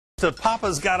So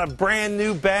Papa's got a brand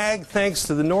new bag thanks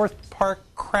to the North Park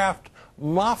Craft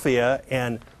Mafia,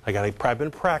 and I've been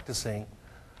practicing.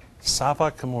 Sava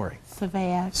Kamori.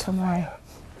 Savea Kamori.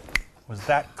 Was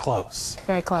that close?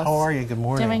 Very close. How are you? Good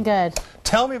morning. Doing good.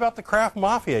 Tell me about the Craft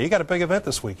Mafia. You got a big event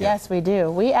this weekend. Yes, we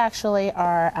do. We actually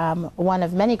are one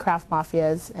of many craft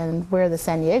mafias, and we're the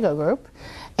San Diego group.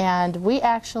 And we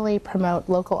actually promote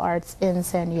local arts in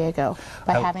San Diego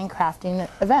by having crafting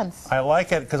events. I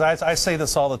like it because I say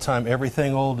this all the time.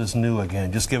 Everything old is new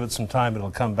again. Just give it some time. It'll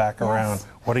come back around.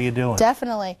 What are you doing?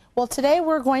 Definitely. Well, today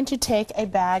we're going to take a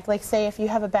bag, like say if you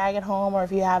have a bag at home or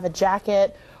if you have a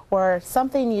jacket or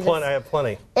something you I have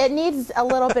plenty. It needs a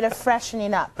little bit of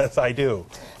freshening up. Yes, I do.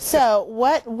 So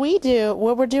what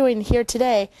we're doing here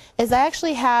today is I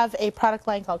actually have a product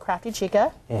line called Crafty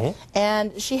Chica,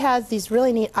 and she has these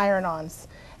really neat iron-ons.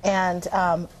 And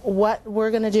what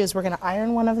we're going to do is we're going to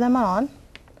iron one of them on,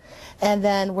 and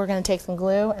then we're going to take some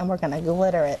glue and we're going to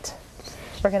glitter it.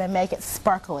 We're going to make it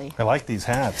sparkly. I like these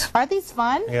hats. Aren't these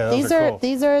fun? Yeah, those are cool.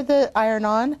 These are the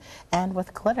iron-on and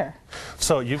with glitter.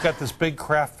 So you've got this big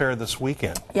craft fair this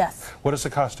weekend. Yes. What does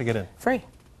it cost to get in? Free.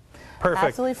 Perfect.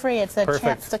 Absolutely free. It's a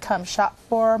chance to come shop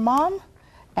for Mom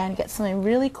and get something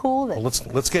really cool that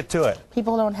let's get to it.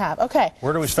 People don't have. Okay.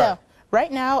 Where do we start? So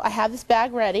right now I have this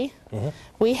bag ready.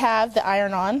 We have the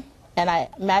iron-on, and I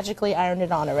magically ironed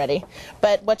it on already.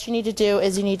 But what you need to do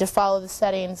is you need to follow the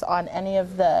settings on any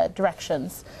of the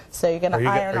directions. So you're going to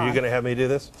iron on. Are you going to have me do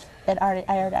this? I already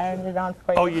ironed it on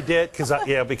for you. Oh, you did?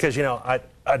 Because you know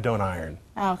I don't iron.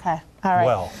 Okay. All right.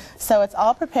 Well. So it's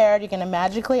all prepared. You're going to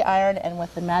magically iron, and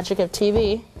with the magic of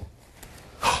TV,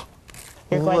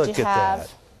 you're going to have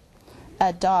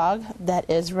a dog that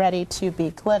is ready to be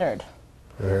glittered.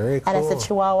 Very cool. And it's a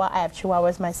Chihuahua. I have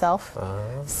Chihuahuas myself.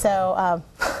 So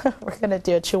we're going to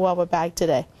do a Chihuahua bag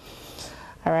today.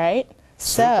 All right?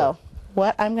 So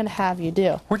what I'm going to have you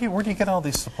do. Where do you get all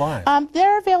these supplies?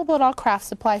 They're available at all craft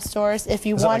supply stores. If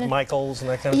you want, like Michael's and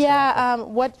that kind of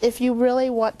stuff? Yeah. If you really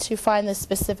want to find this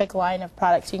specific line of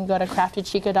products, you can go to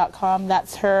craftychica.com.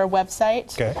 That's her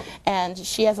website. Okay. And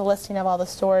she has a listing of all the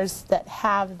stores that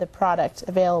have the product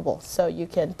available, so you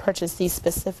can purchase these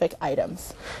specific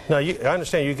items. Now, I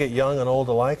understand you get young and old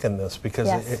alike in this because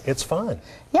it's fun.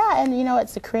 Yeah, and you know,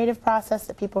 it's a creative process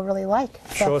that people really like.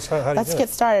 So show us how do you do it. Let's get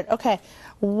started. Okay.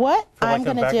 What I'm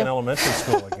going to do. Back in elementary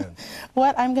school again.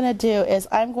 What I'm going to do is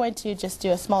I'm going to just do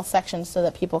a small section so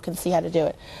that people can see how to do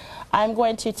it. I'm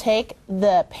going to take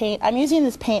the paint. I'm using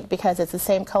this paint because it's the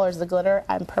same color as the glitter.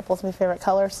 Purple's my favorite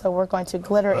color, so we're going to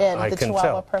glitter in the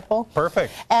Chihuahua purple.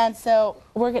 Perfect. And so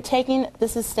we're taking,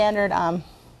 this is standard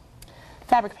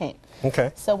fabric paint.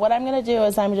 Okay. So what I'm going to do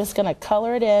is I'm just going to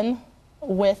color it in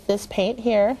with this paint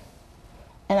here,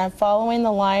 and I'm following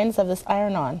the lines of this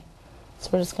iron-on. So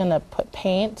we're just going to put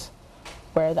paint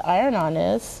where the iron-on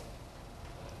is.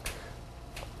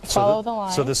 Follow the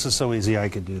line. So this is so easy I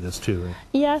could do this too, right?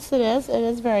 Yes, it is. It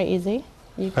is very easy.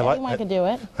 Anyone can do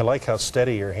it. I like how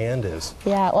steady your hand is.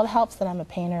 Yeah, well, it helps that I'm a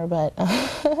painter, but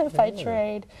if I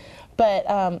trade.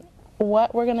 But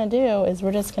what we're going to do is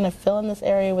we're just going to fill in this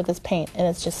area with this paint. And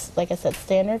it's just, like I said,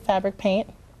 standard fabric paint.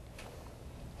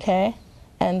 Okay?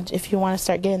 And if you want to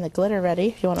start getting the glitter ready,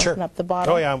 if you want to open up the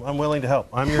bottle. Oh, yeah, I'm willing to help.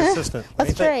 I'm your assistant.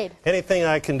 Let's trade. Anything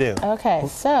I can do. Okay,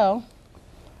 so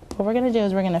what we're going to do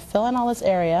is we're going to fill in all this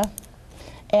area.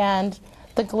 And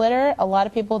the glitter, a lot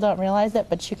of people don't realize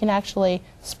it, but you can actually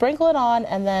sprinkle it on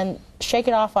and then shake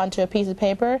it off onto a piece of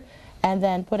paper and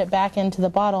then put it back into the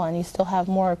bottle, and you still have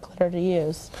more glitter to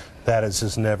use. That is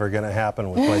just never going to happen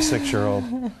with my 6-year-old.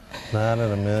 Not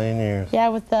in a million years. Yeah,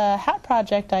 with the hat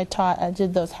project I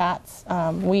did those hats.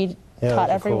 We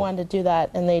taught everyone to do that,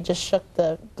 and they just shook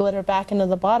the glitter back into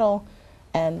the bottle,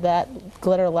 and that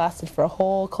glitter lasted for a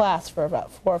whole class for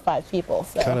about 4 or 5 people.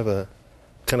 So.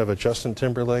 Kind of a Justin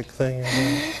Timberlake thing.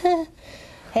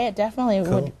 Hey, it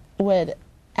definitely would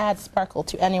add sparkle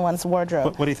to anyone's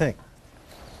wardrobe. What do you think?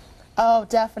 Oh,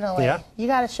 definitely. Yeah? You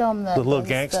got to show them the little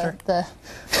gangster.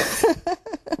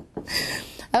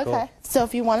 Okay. So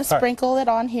if you want to sprinkle it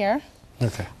on here,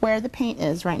 where the paint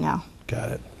is right now. Got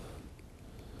it.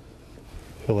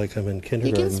 I feel like I'm in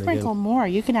kindergarten. You can sprinkle more.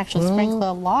 You can actually sprinkle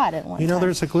a lot at one time. You know,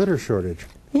 there's a glitter shortage.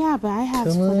 Yeah, but I have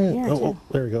glitter here too.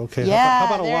 There we go. Okay. Yeah, how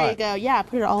about a lot? there you go. Yeah,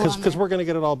 put it all on there. Because we're going to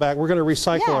get it all back. We're going to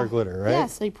recycle our glitter, right? Yeah,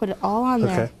 so you put it all on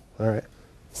there. Okay. All right.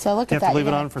 So look you at that. You have to leave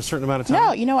it on for a certain amount of time?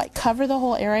 No, you know what? Cover the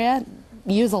whole area.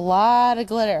 Use a lot of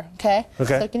glitter, okay?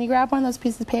 Okay. So can you grab one of those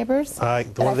pieces of papers? One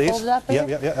of these? Fold it up Yeah,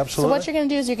 absolutely. So what you're going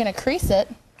to do is you're going to crease it.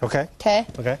 Okay. Okay.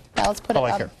 Okay. Now let's put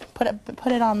it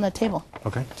put it on the table.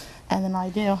 Okay. And then all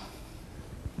you do,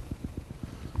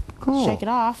 shake it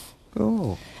off.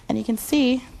 Cool. And you can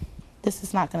see this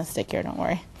is not going to stick here, don't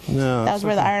worry. No. That was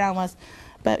where the iron-on was.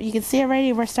 But you can see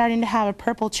already we're starting to have a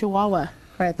purple chihuahua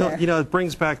right there. You know, it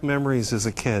brings back memories as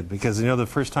a kid because, you know, the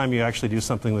first time you actually do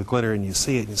something with glitter and you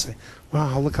see it and you say,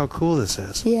 wow, look how cool this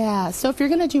is. Yeah, so if you're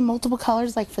going to do multiple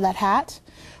colors like for that hat,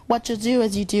 what you'll do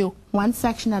is you do one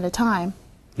section at a time.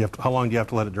 How long do you have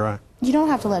to let it dry? You don't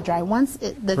have to let it dry. Once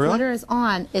the Really? glitter is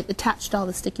on, it attached all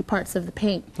the sticky parts of the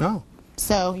paint. Oh.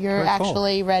 So you're Very cool.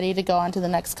 actually ready to go on to the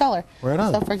next color. Right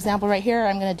on. So for example, right here,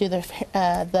 I'm going to do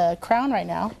the crown right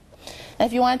now. And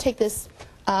if you want to take this,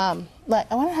 I want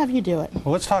to have you do it.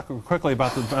 Well, let's talk quickly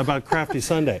about Crafty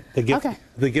Sunday, the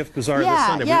gift bazaar this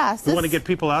Sunday. Yeah, we want to get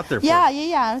people out there.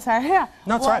 I'm sorry. Yeah.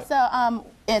 No, it's all right. So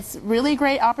it's really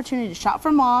great opportunity to shop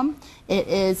for mom. It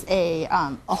is a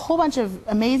whole bunch of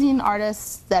amazing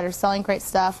artists that are selling great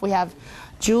stuff. We have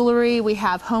jewelry, we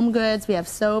have home goods, we have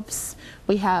soaps,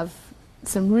 we have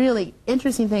some really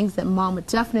interesting things that mom would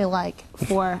definitely like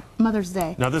for Mother's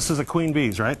Day. Now this is a Queen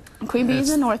Bee's, right? Queen Bee's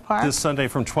in North Park. This Sunday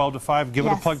from 12 to 5. Give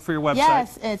it a plug for your website.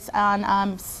 Yes, it's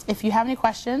on, if you have any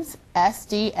questions,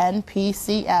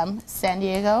 SDNPCM, San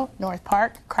Diego, North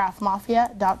Park,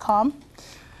 craftmafia.com.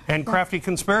 And Crafty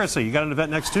Conspiracy. You got an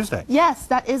event next Tuesday. Yes,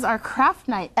 that is our craft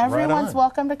night. Everyone's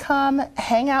welcome to come,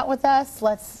 hang out with us.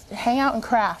 Let's hang out and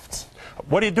craft.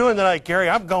 What are you doing tonight, Gary?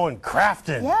 I'm going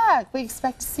crafting. Yeah, we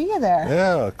expect to see you there.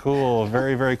 Yeah, cool.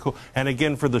 Very, very cool. And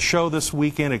again, for the show this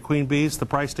weekend at Queen Bee's, the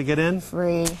price to get in?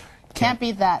 Free. Can't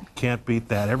beat that. Can't beat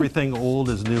that. Everything old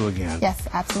is new again. Yes,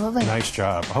 absolutely. Nice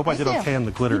job. I hope I did okay on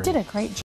the glitter. You did a great job.